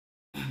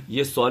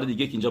یه سوال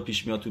دیگه که اینجا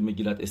پیش میاد تو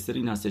مگیلت استر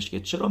این هستش که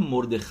چرا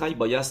مردخای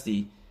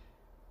بایستی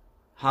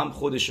هم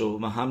خودشو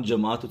و هم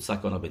جماعت رو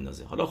سکانا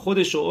بندازه؟ حالا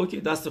خودشو که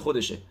دست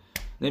خودشه،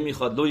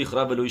 نمیخواد لو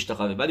یخرب و لو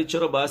یشتخوه، ولی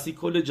چرا بایستی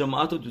کل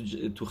جماعت رو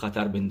تو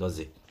خطر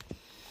بندازه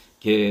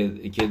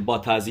که با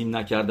تعظیم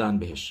نکردن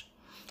بهش؟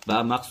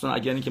 و مخصوصا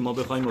اگر اینکه ما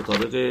بخوایم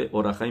مطابق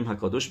اورخایم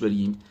حکادوش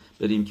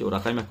بریم که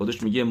اورخایم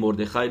حکادوش میگه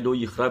مردخای لو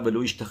یخرب و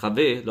لو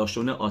یشتخوه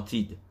لاشون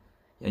آتید،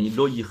 یعنی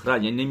لو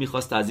یخرب یعنی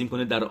نمیخواست تعظیم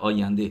کنه در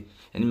آینده.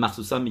 یعنی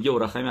مخصوصا میگه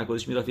اورخایم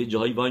حکادوش میرفت یه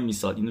جاهایی وای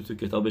میساد، اینو تو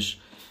کتابش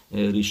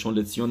ریشون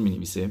لتسیون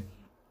مینویسه،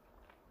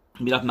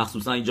 میرفت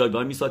مخصوصا این جای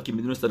وای میساد که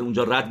میدونست داره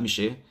اونجا رد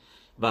میشه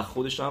و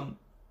خودش هم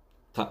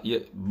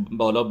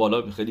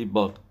بالا خیلی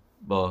با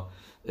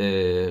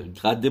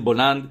قد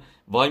بلند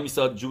وای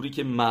میساد جوری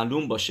که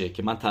معلوم باشه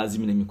که من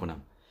تعظیم نمی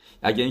کنم.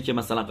 اگر این که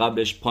مثلا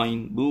قبلش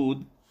پایین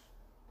بود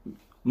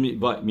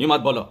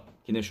میومد بالا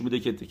که نشون بده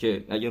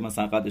که اگر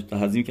مثلا قدش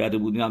تعظیم کرده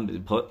بود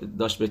هم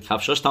داشت به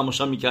کفشاش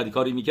تماشا میکرد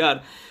کاری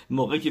میکرد،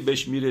 موقعی که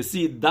بهش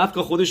میرسید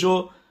دفعه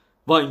خودشو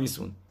وای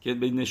میسون که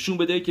نشون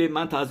بده که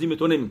من تعظیم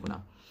تو نمی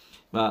کنم.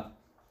 و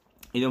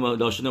اینو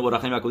داشتن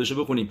ورقه مکودش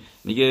رو بخونیم،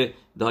 میگه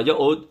دایا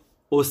اود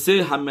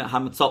اوسه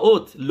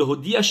همصاوت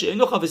لهدیش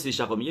اینو خافسی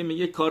شقا،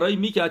 میگه کارایی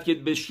میکرد که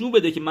بهشون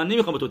بده که من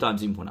نمیخوام تو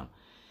تعظیم کنم.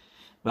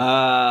 و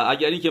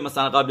اگر این که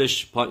مثلا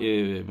قبلش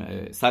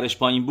سرش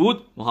پایین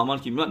بود،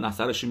 محمد که میاد نه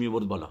سرش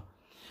میورد بالا.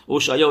 او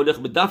شایا اولخ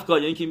به دفکا،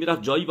 یعنی که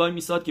میرفت جایی وای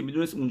میساد که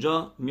میدونست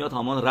اونجا میاد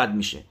همان رد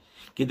میشه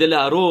که دل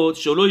عروت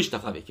شلویش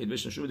تخوه که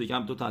بهش نشون بده که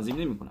من تو تعظیم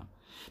نمیکنم.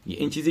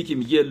 این چیزی که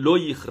میگه لو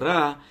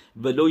یخرا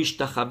و لو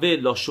یشتخوه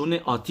لاشون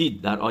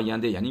آتید در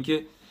آینده، یعنی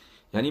که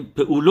یعنی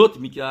پئولوت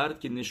میکرد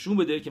که نشون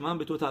بده که من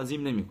به تو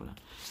تعظیم نمیکنم.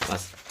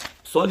 پس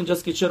سوال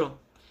اینجاست که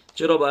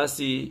چرا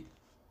بایستی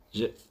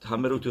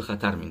همه رو تو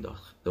خطر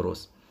مینداخت؟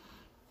 درست.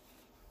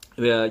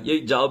 و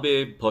یک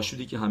جواب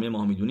پاشودی که همه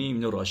ما میدونیم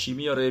اینو راشی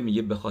میاره،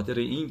 میگه به خاطر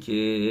این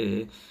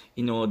که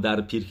اینو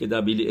در پیرکه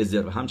دبیل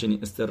ازر و همچنین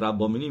استر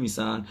ربا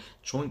می‌نویسن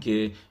چون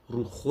که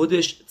رو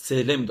خودش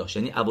سلم داشت،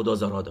 یعنی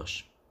عبادازارا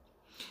داشت.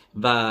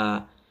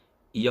 و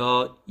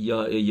یا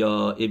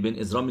ابن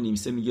ازرا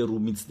می‌نویسه میگه رو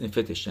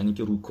میتنفتش، یعنی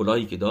که رو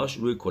کلاهی که داشت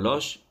روی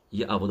کلاش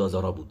یه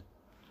عبادازارا بود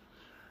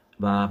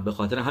و به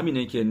خاطر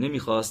همینه که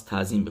نمیخواست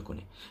تعظیم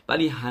بکنه.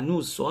 ولی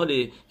هنوز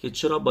سواله که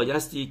چرا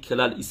بایستی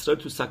کلال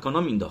اسرائیل تو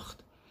سکانا مینداخت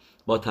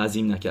با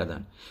تعظیم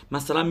نکردن؟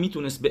 مثلا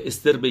میتونست به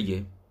استر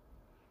بگه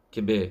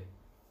که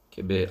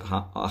به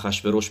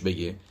اخشوروش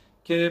بگه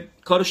که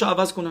کارشو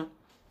عوض کنن،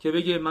 که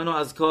بگه منو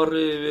از کار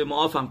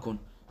معافم کن،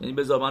 یعنی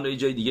بذار من رو یه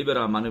جای دیگه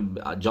برم، منو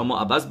جامو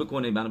عوض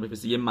بکنه، منو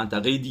بفرسته یه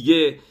منطقه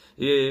دیگه،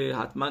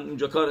 حتما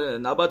اونجا کار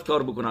نباید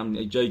کار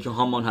بکنم، جایی که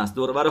هامان هست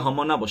دور و بر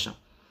هامان نباشم.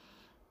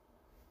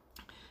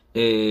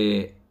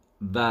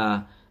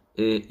 و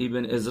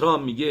ابن ازرا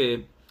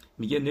میگه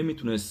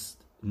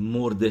نمیتونست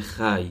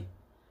مردخای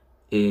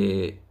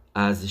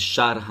از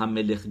شرح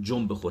ملخ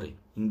جنب بخوره،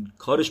 این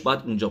کارش باید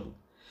اونجا بود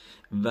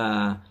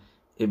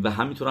و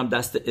همینطور هم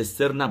دست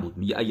استر نبود.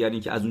 میگه اگر این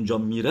که از اونجا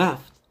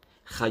میرفت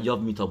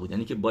خیاب میتا بود،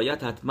 یعنی که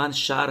باید حتما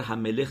شرح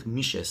ملخ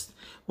میشست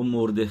و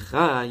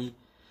مردخای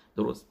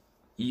درست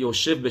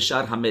یوشف به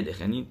شرح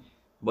ملخ، یعنی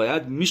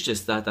باید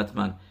میشست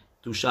حتما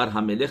تو شرح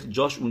ملخ،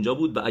 جاش اونجا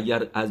بود و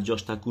اگر از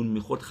جاش تکون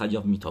میخورد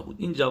خیاب میتا بود.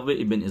 این جواب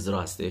ابن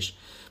ازرا هستش،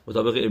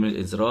 مطابق ابن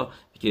ازرا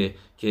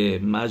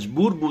که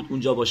مجبور بود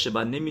اونجا باشه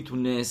و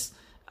نمیتونست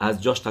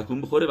از جاش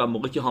تکون بخوره و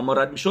موقعی که هاما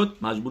رد میشد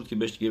مجبور که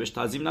بهش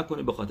تعظیم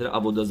نکنه به خاطر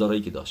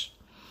عبادازارایی که داشت.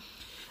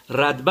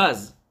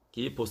 ردبز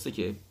که یه پسته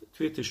که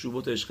توی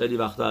تشروباتش خیلی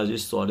وقتا ازش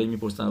سوالی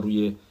میپرسن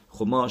روی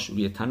خماش،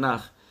 روی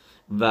تنخ،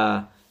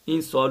 و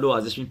این سوالو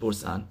ازش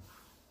میپرسن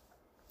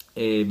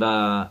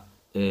و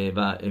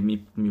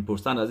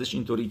میپرسن ازش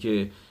اینطوری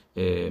که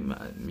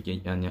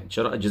میگه یعنی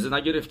چرا اجازه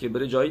نگرفت که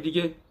بره جای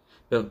دیگه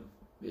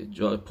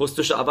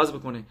پستش عوض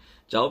بکنه؟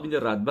 جواب میده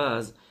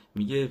ردبز،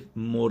 میگه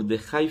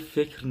مردخای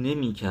فکر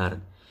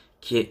نمی‌کرد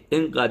که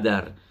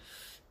اینقدر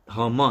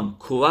هامان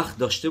کوخ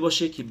داشته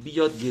باشه که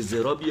بیاد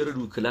گزرا بیاره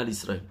رو کلال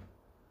اسرائیل.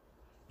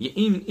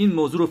 این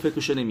موضوع رو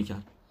فکرش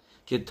نمی‌کرد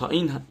که تا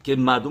این که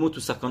مردم رو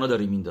تو سکانا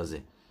داره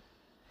میندازه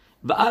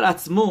و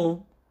الاتمو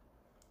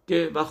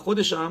که و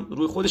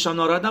روی خودش هم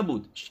ناراحت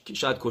نبود که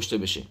شاید کشته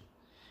بشه،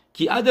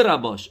 کی عد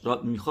رباش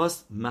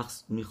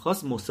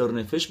میخواست مصر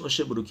نفش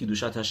باشه برو کی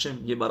دوشت هشم،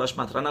 یه براش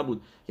مطرح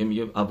نبود که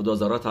میگه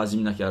عبودازارا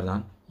تعظیم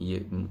نکردن،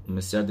 یه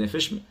مصر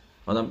نفش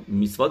آدم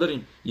میسوا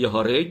داریم یه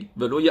هارگ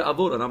ولو یه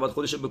عبور آدم باید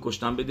خودش رو به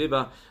کشتن بده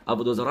و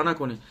عبودازارا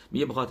نکنه.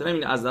 میگه به خاطر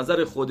همین از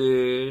نظر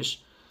خودش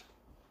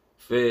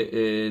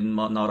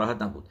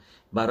ناراحت نبود،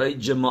 برای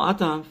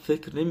جماعت هم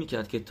فکر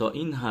نمیکرد که تا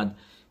این حد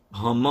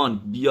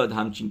هامان بیاد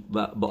همچین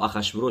و با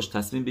اخشوروش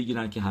تصمیم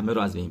بگیرن که همه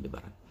رو از بین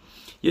ببرن.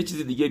 یه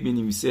چیز دیگه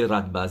بنویسه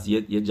ردبز،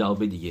 یه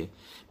جواب دیگه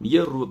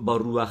میگه با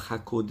روح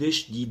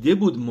حکودش دیده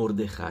بود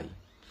مردخای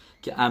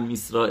که ام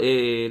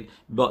اسرائیل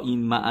با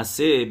این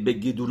معصه به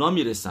گدونا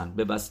میرسن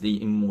به وسیله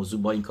این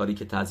موضوع، با این کاری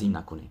که تعظیم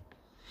نکنه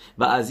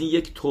و از این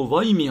یک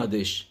توبایی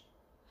میادش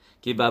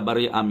که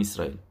برای ام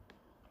اسرائیل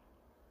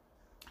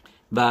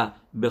و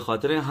به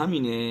خاطر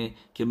همینه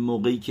که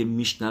موقعی که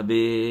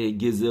میشنوه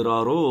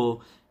گزرا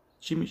رو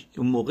چی میشه؟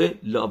 اون موقع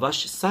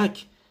لاوش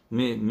سک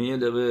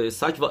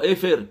سک و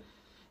افر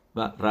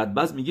و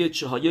ردبز میگه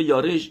چهای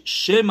یارش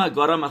شم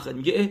گارم اخر،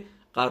 میگه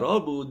قرار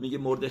بود، میگه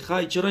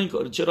مردخای چرا این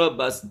کار، چرا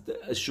بس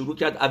شروع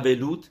کرد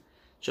اولود،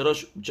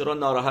 چرا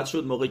ناراحت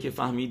شد موقعی که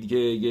فهمید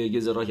که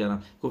گزرا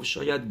کردم؟ گفت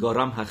شاید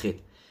گارم حقت،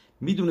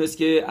 میدونست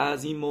که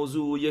از این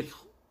موضوع یک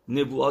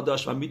نبوعات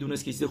داشت و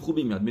میدونست که چیز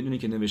خوبی میاد. میدونی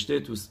که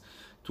نوشته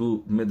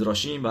تو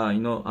مدراشیم و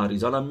اینا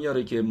اریزال هم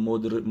میاره که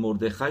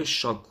مردخای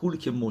شاکول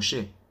که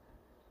موشه،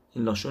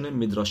 این لاشون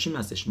مدراشیم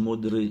هستش.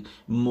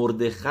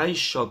 مردخای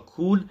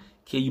شاکول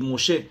که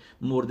موشه،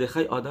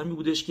 مردخای آدمی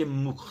بودش که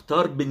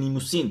مختار به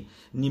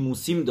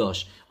نیموسیم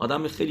داشت،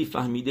 آدم خیلی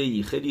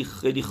فهمیده‌ای، خیلی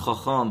خیلی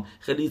خاخام،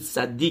 خیلی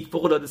صدیق،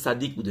 فوق العاده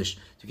صدیق بودش.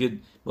 تو که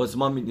باز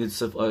ما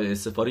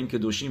سفاریم که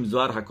دوشیم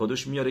زوار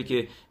حکادوش میاره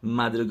که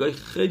مدرگای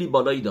خیلی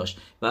بالایی داشت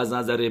و از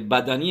نظر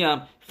بدنی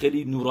هم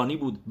خیلی نورانی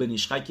بود.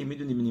 بنیشخای که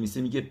میدونی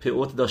میگه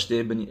پئوت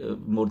داشته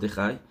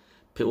مردخای،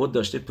 پئوت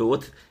داشته،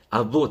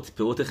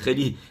 پئوت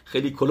خیلی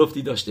خیلی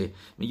کلفتی داشته،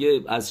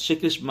 میگه از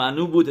شکلش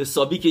معنی بود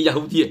حسابی که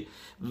یهودیه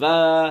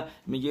و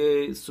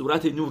میگه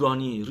صورت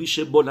نورانی، ریش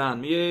بلند،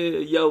 میگه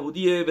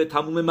یهودیه به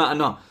تمام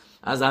معنا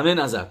از همه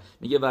نظر،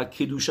 میگه و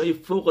کدوشای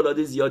فوق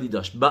العاده زیادی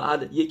داشت.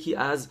 بعد یکی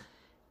از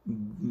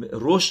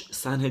روش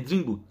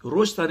سنهدرین بود،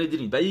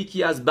 و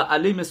یکی از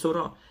بعله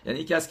مسورا، یعنی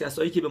یکی از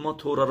کسایی که به ما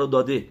تورا رو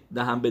داده،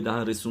 دهن به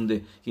دهن رسونده،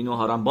 که اینو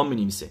هارمبام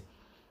می‌نویسه.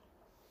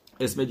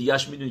 اسم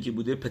دیگه‌اش میدونی که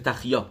بوده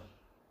پتخیا،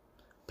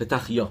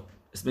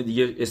 اسم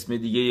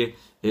دیگه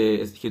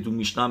که تو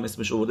میشنا هم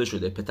اسمش آورده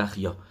شده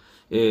پتخیا.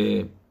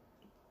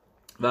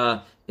 و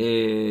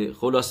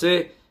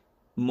خلاصه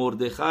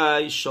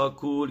مردخای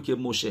شاکول که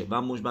موشه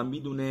و من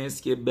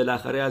میدونست که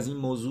بالاخره از این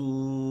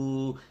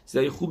موضوع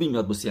چیزای خوبی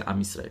میاد واسه ام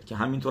اسرائیل، که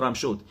همینطور هم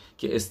شد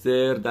که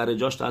استر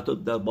درجاش حتی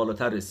در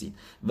بالاتر رسید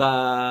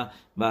و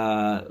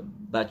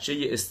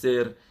بچه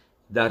استر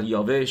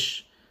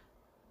دریاوش،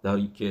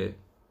 که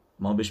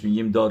ما بهش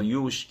میگیم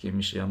داریوش، که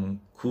میشه همون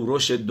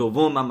کوروش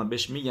دوم هم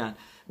بهش میگن،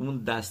 اون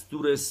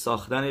دستور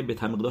ساختن به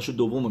تمیقداش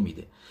دوم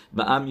میده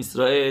و ام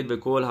اسرائیل و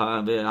کل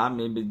همه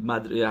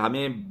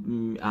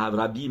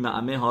ربی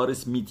معمه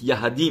حارس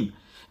میتیهدیم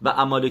و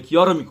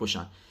امالکیا رو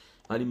میکشن.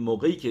 ولی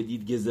موقعی که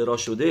دید گزرا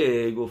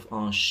شده گفت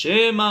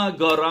شما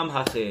گارم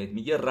حقت،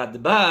 میگه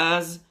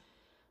ردبز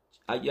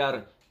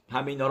اگر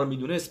همه اینا رو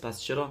میدونست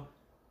پس چرا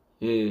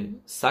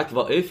سک و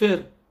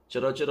افر،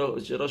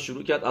 چرا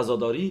شروع کرد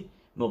عزاداری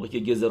موقعی که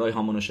گزرای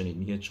هامان رو شنید؟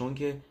 میگه چون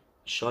که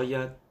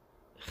شاید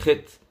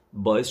خط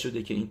باعث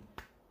شده که این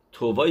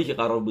توبایی که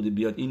قرار بوده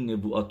بیاد، این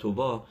نبوءات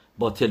توبا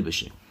باطل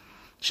بشه.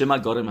 شما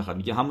گاره میخواد،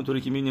 میگه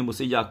همونطوری که میبینیم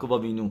موسی یعقوب و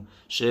وینو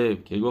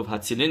که گفت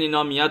حتسیلن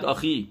اینا میاد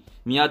آخی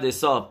میاد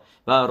حساب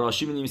و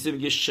راشی می‌نویسه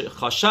میگه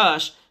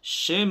خاشش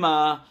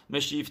شما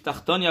مشیف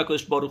تختان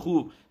یکش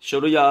بارخو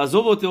شروع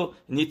یعذب تو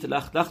نیت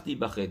لختی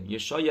بخیر، میگه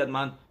شاید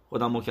من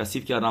خودم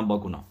مکسیف کردم با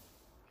گناه.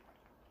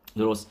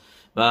 درست.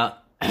 و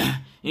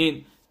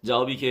این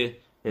جوابی که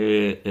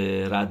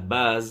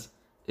ردبز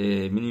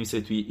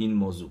می‌نویسه توی این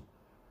موضوع.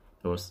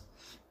 درست.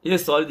 یه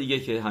سوال دیگه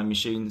که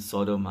همیشه این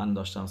سوالو من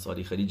داشتم،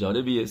 سوالی خیلی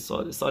جالبیه،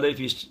 سال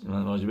پیش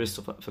من راجبش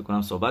فکر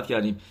کنم صحبت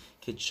کردیم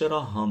که چرا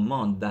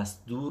هامان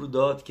دستور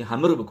داد که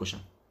همه رو بکشن؟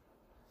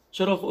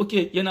 چرا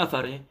اوکی یه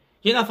نفر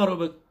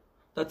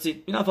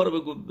رو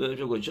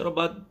بگو، چرا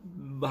باید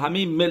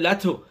همه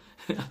ملتو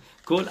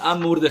کل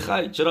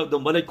مردخای، چرا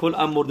دنبال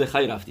کل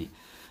مردخای رفتی؟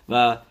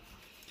 و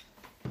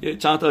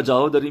چند تا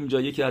جواب داریم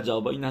اینجا. یکی از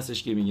جوابا این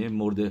هستش که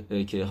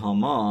میگه که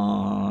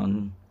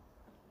هامان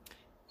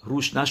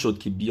روش نشد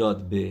که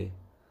بیاد به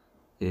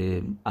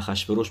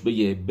اخشوروش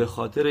بگه به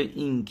خاطر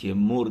این که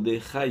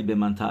مردخای به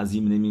من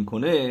تعظیم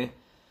نمیکنه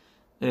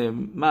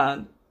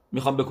من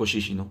میخوام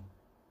بکشیش اینو.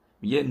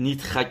 میگه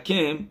نیت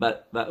خکم و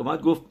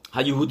اومد گفت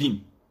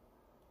هیهودیم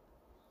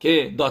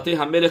که داته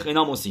هم ملخ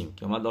اینا موسیم،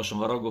 که اومد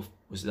لاشنهارا گفت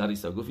در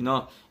ایسا گفت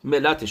اینا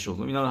ملتشو،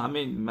 گفت اینا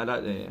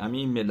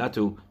همین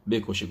ملتو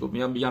بکشه. گفت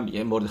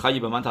میگم مردخای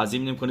به من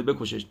تعظیم نمیکنه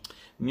بکشش.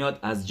 میاد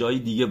از جای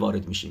دیگه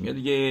وارد میشه، میاد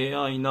دیگه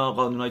اینا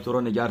قانونای تو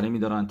رو نگه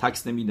نمیدارن،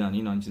 تکس نمیدن،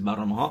 اینا این چیز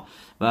برنامه‌ها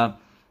و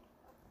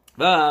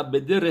به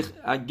درخ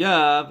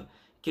عقب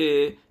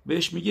که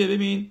بهش میگه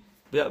ببین،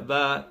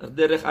 و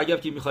درخ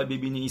عقب که میخوای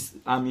ببینی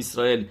ام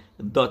اسرائیل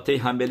داته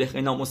هم ملخ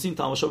اینا موسیم،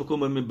 تماشا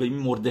بکن به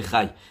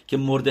مردخای که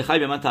مردخای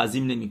به من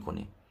تعظیم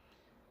نمیکنه.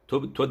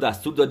 تو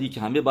دستور دادی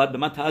که همه باید به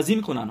من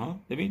تعظیم کنن ها،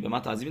 ببین به من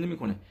تعظیم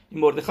نمیکنه. این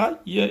مردخای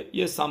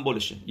یه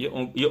سمبولشه،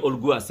 یه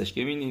الگو هستش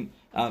که ببین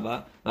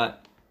و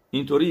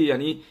اینطوری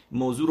یعنی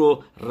موضوع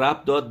رو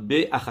ربط داد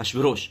به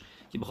اخشوروش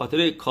که به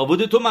خاطر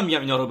کابود تو من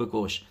میگم اینا رو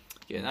بکش،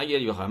 که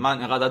نگیری بخوام من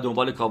اینقدر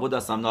دنبال کابود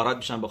هستم ناراحت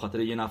میشم به خاطر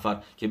یه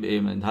نفر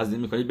که تعظیم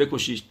میکنید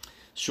بکشیش.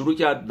 شروع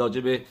کرد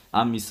راجع به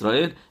ام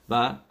اسرائیل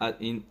و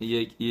این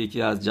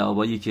یکی از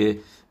جوابایی که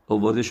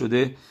آورده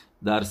شده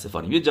در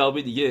سفاریم. یه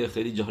جواب دیگه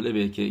خیلی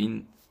جالبه که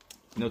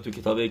اینو تو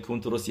کتاب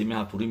کنتروس یمه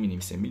هپوری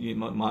می‌نویسه.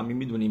 ما همین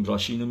میدونیم،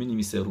 راشی اینو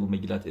می‌نویسه رو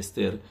مگیلت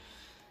استر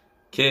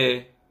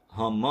که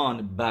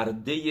هامان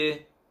برده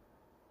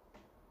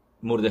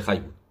مردخای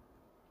بود.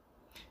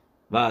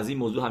 و از این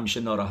موضوع همیشه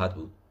ناراحت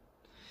بود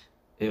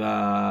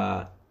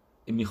و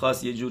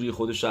میخواست یه جوری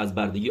خودش رو از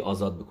بردگی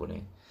آزاد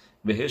بکنه.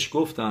 بهش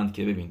گفتند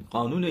که ببین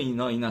قانون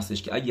اینا این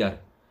هستش که اگر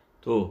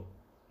تو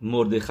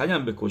مردخای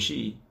هم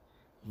بکشی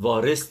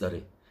وارث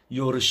داره،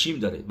 یورشیم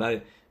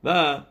داره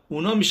و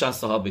اونا میشن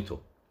صاحب تو.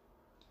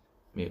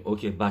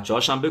 اوکی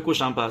بچه‌هاش هم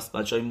بکشم، پس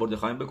بچه‌های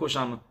مردخای هم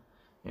بکشم.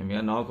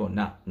 میگن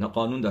نه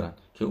قانون دارن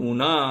که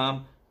اونا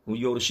هم اون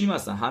یورشیم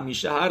هستن.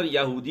 همیشه هر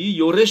یهودی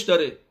یورش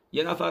داره،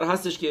 یه نفر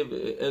هستش که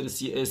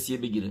ارسیه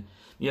بگیره.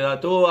 میگه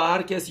تو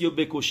هر کسی رو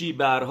بکشی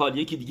به هر حال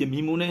یکی دیگه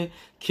میمونه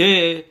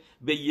که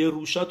به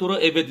یروشا تو رو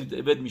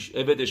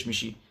عبدش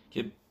میشی،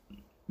 که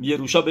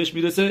یروشا بهش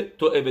میرسه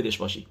تو عبدش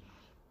باشی.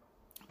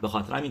 به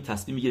خاطر همین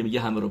تصمیم میگیره میگه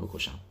همه رو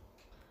بکشم.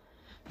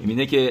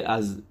 میبینه که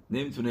از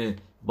نمیتونه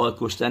با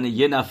کشتن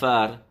یه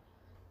نفر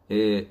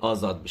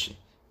آزاد بشه.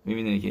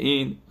 میبینه که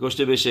این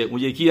کشته بشه، اون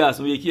یکی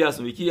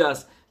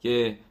هست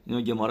که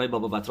اینو گمارای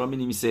بابا بطرا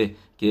مینویسه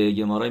که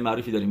گمارای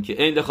معروفی داریم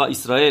که این لخا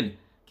اسرائیل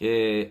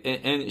که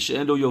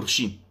این لو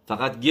یورشیم،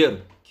 فقط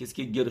کسی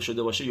که گر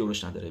شده باشه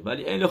یورش نداره.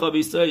 ولی این لخا به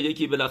اسرائیل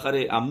یکی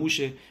بالاخره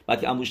عموشه،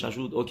 بعد که عموش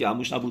نشد اوکی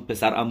عموش نبود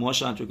پسر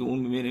عموهاشن، چون که اون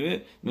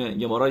میبینه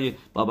گمارای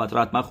بابا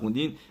بطرا حتما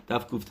خوندین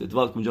گفت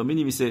ادوال اونجا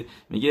مینویسه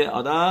میگه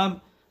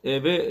آدم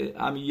به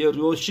یه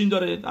روشین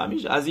داره،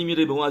 همیشه از این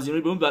میره به اون، از این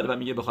میره به اون، و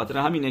میگه به خاطر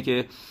همینه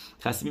که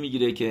تصمیم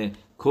میگیره که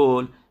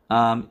کل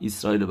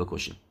اسرائیل رو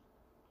بکشه.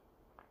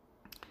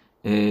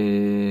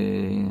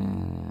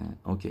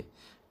 اوکی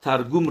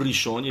ترگم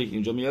ریشون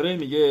اینجا میاره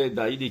میگه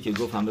دلیلی که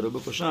گفت همه رو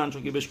بکشن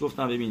چون که بهش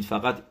گفتن ببین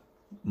فقط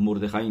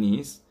مردخای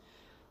نیست،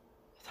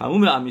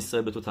 تمام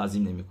اسرائیل به تو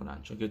تعظیم نمیکنن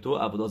چون که تو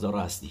عبدالزار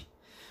هستی.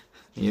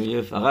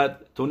 یه فقط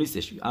تو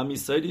نیستش،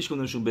 اسرائیل هیچ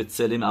کدومشون به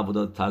سلم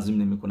عبادات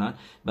تعظیم نمیکنن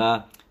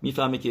و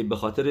میفهمه که به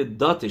خاطر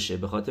داتشه،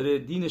 به خاطر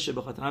دینشه،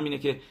 به خاطر همینه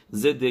که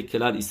ضد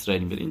کلال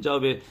اسرائیل میره. این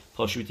جواب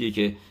پاشوتیه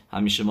که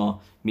همیشه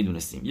ما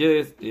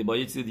میدونستیم. با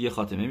یه چیز دیگه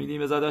خاتمه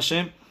میدیم بزاد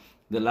هاشم.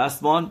 the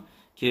last one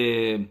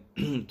که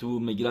تو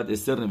مگیلت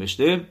استر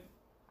نوشته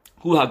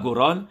هو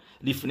هگورال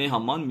لیفنه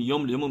همان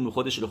میوم لیوم اون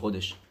خودش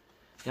لخودش.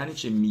 یعنی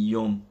چه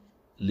میوم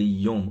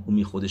لیوم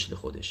اون خودش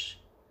لخودش؟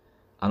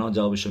 الان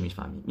جوابشو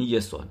میفهمیم.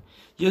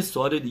 یه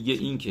سوال دیگه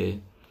این که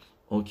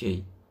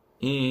اوکی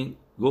این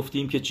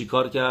گفتیم که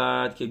چیکار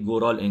کرد که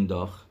گورال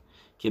انداخت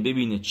که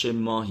ببینه چه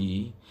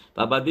ماهی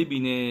و بعد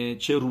ببینه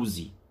چه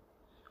روزی.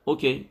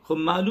 اوکی خب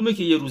معلومه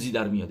که یه روزی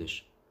در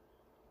میادش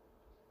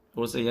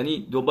درسته،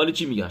 یعنی دنبال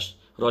چی میگشت؟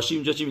 راشی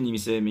اینجا چی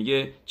مینویسه؟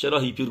 میگه چرا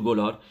هیپیر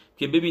گولار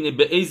که ببینه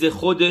به ایز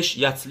خودش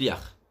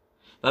یتلیخ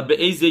و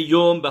به ایز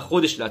یوم به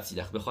خودش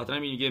لطیلخ. به خاطر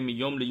همین میگه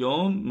میوم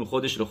لیوم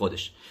خودش رو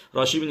خودش.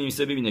 راشی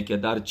مینویسه ببینه که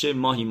در چه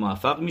ماهی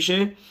موفق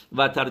میشه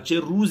و در چه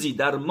روزی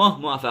در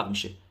ماه موفق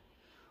میشه.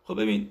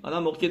 خب ببین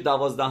آدم موقعی که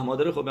 12 ماه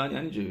داره خب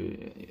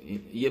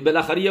یعنی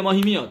بالاخره یه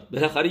ماهی میاد،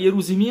 بالاخره یه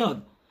روزی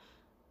میاد.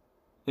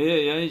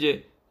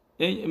 یعنی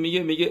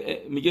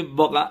میگه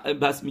واقعا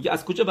بس میگه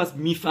از کجا بس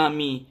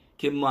میفهمی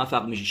که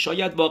موفق میشی؟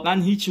 شاید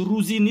واقعا هیچ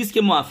روزی نیست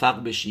که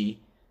موفق بشی،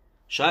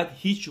 شاید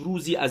هیچ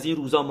روزی از این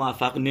روزا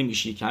موفق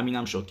نمیشی که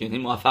همینم شد که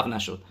موفق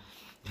نشد.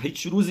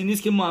 هیچ روزی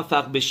نیست که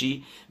موفق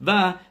بشی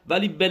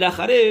ولی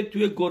بالاخره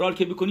توی گورال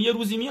که بکنی یه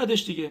روزی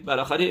میادش دیگه.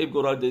 بالاخره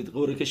گورال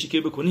قرعه کشی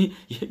که بکنی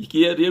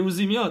یه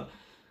روزی میاد.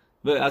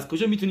 و از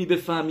کجا میتونی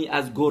بفهمی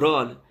از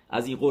گورال،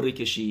 از این قرعه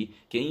کشی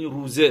که این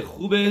روزه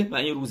خوبه و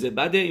این روزه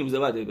بده؟ این روزه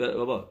بده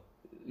بابا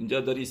اینجا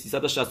داری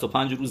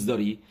 365 روز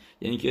داری،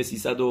 یعنی که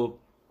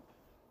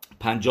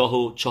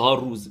 354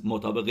 روز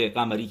مطابق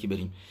قمری که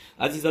بریم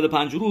از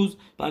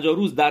 350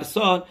 روز در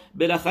سال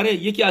بالاخره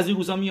یکی از این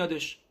روزا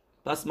میادش.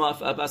 پس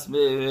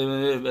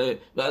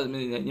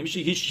نمیشه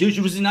هیچ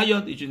روزی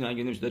نیاد، هیچ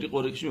نمیشه داری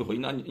قرعه کشی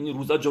میخوای این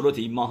روزا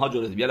جلوته، این ماها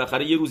جلوته،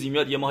 بالاخره یه روزی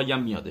میاد، یه ماهی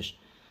هم میادش.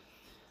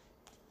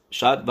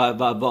 شاید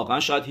و واقعا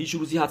شاید هیچ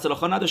روزی حد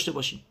سلاخا نداشته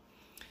باشی.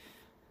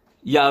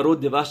 یارو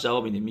دوش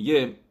جواب میده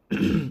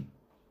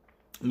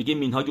میگه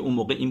مینهاگ اون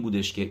موقع این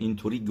بودش که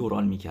اینطوری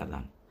گوران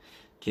میکردن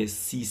که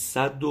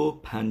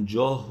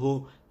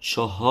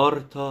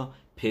 354 تا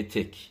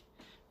پتک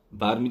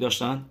برمی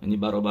داشتن، یعنی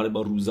برابر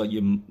با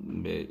روزای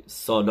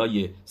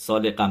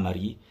سال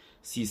قمری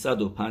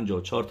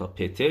 354 تا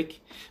پتک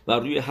و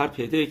روی هر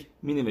پتک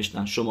می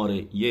نوشتن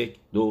شماره 1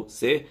 2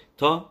 3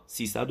 تا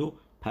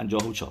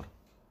 354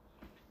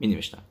 می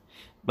نوشتن.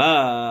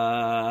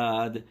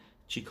 بعد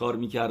چی کار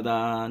می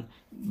کردن؟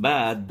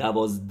 بعد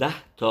 12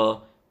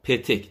 تا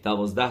پتک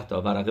 12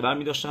 تا ورقه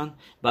برمی داشتن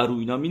و روی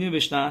اینا می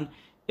نوشتن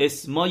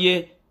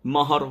اسمای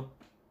ماها رو.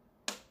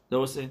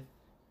 درسته؟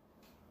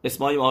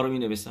 اسمای ماها رو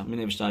می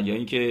نوشتن یا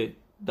اینکه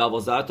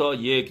 12 تا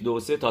 1 2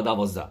 3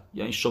 تا 12،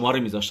 یعنی شماره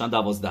می ذاشتن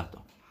 12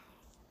 تا.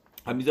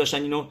 هم می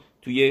ذاشتن اینو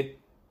توی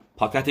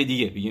پاکت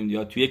دیگه بگیم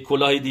یا توی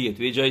کلاه دیگه،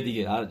 توی جای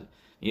دیگه.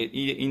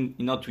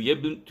 اینا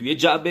توی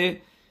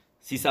جعبه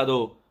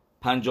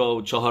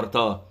 354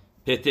 تا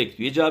پتک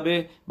توی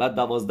جعبه، بعد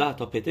 12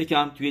 تا پتک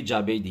هم توی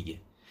جعبه دیگه.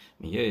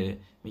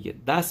 میگه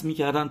دست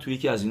میکردن توی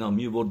یکی از اینا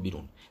میورد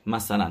بیرون.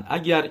 مثلا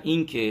اگر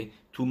این که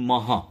تو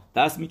ماها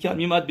دست میکرد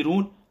میومد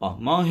بیرون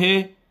ماه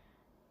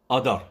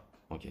آدار،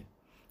 اوکی،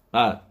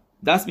 بعد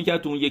دست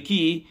میکرد تو اون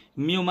یکی،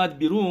 میومد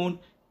بیرون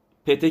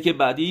پتک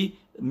بعدی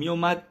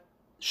میومد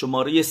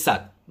شماره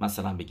 100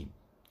 مثلا بگیم.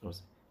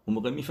 اون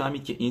موقع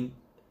میفهمید که این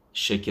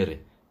شکره.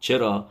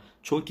 چرا؟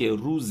 چون که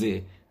روز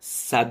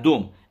 100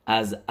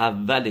 از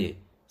اول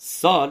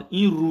سال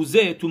این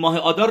روزه تو ماه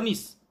آدار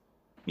نیست.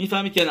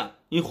 میفهمید که نه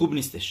این خوب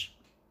نیستش،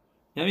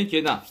 یعنی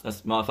که نه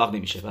دست موفق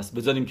نمیشه، بس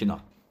بذاریم کنار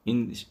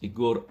این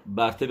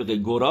بر طبق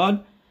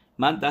گورال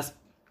من دست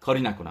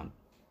کاری نکنم،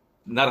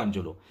 نرم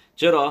جلو.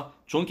 چرا؟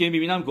 چون که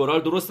میبینم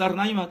گورال درست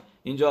در نیومد.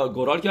 اینجا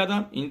گورال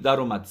کردم، این در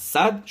اومد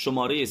 100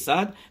 شماره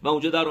 100 و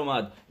اونجا در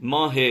اومد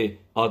ماه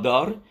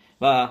آدار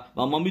و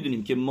ما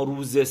میدونیم که ما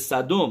روز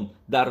 100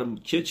 در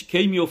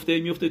کی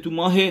میفته تو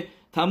ماه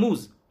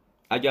تموز.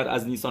 اگر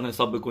از نیسان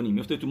حساب بکنیم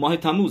میفته تو ماه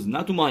تموز،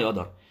 نه تو ماه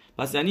آدار.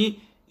 پس یعنی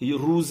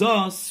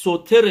روزا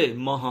سوتر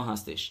ماه ها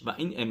هستش و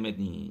این امد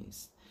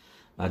نیست.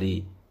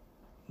 ولی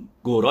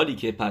گورالی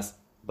که پس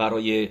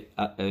برای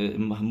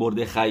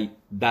مردخای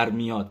در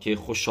میاد که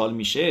خوشحال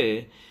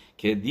میشه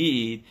که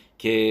دید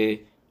که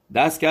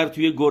دست کرد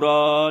توی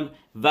گورال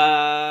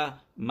و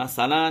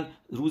مثلا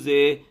روز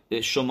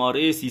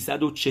شماره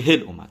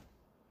 340 اومد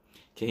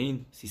که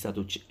این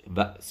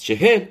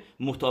 340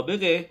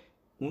 مطابق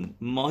اون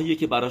ماهیه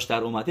که براش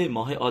در اومده،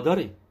 ماه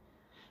آداره.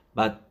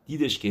 بعد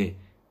دیدش که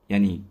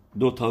یعنی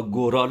دوتا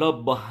گورالا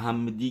با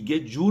همدیگه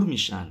جور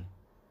میشن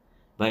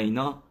و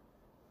اینا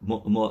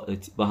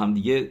با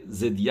همدیگه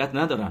ضدیت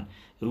ندارن.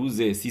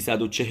 روز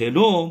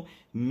 340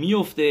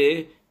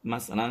 میفته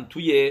مثلا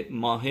توی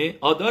ماه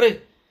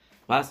آداره.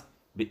 پس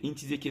به این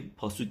چیزی که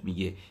پاسود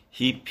میگه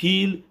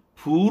هیپیل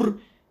پور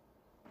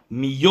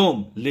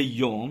میوم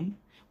لیوم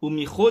و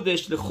می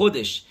خودش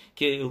لخودش،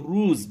 که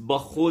روز با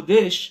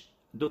خودش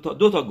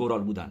دو تا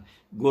گورال بودن،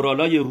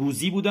 گورالای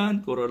روزی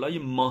بودن، گورالای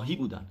ماهی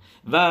بودن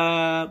و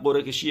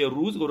قرعه‌کشی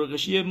روز،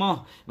 قرعه‌کشی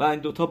ماه و این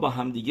دوتا با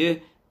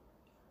همدیگه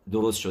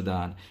درست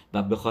شدن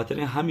و به خاطر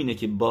همینه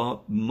که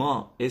با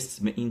ما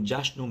اسم این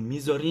جشن رو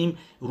میذاریم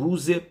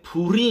روز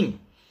پوریم.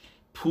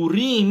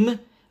 پوریم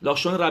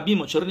لاشون ربی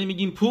ما چرا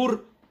نمیگیم پور؟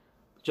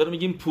 چرا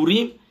میگیم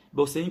پوریم؟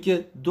 واسه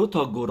اینکه دو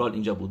تا گورال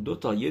اینجا بود، دو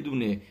تا، یه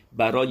دونه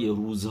برای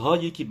روزها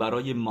یکی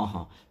برای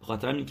ماها. به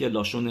خاطر همین که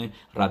لاشون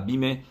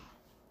ربیم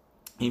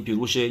این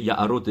پیروش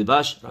یعرود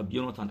بش ربی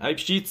یوناتان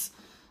ایبشیتس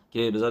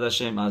که به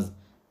زادشم از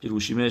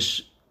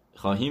پیروشیمش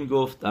خواهیم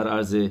گفت در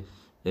عرض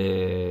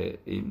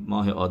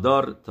ماه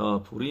آدار تا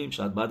پوریم.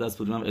 شاید بعد از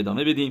پوریم هم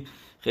ادامه بدیم.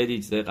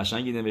 خیلی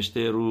قشنگی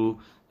نوشته رو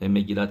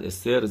مگیلت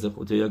استر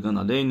زخوته یگان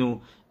علینو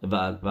و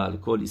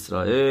الکل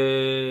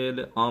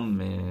اسرائیل.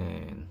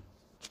 آمین.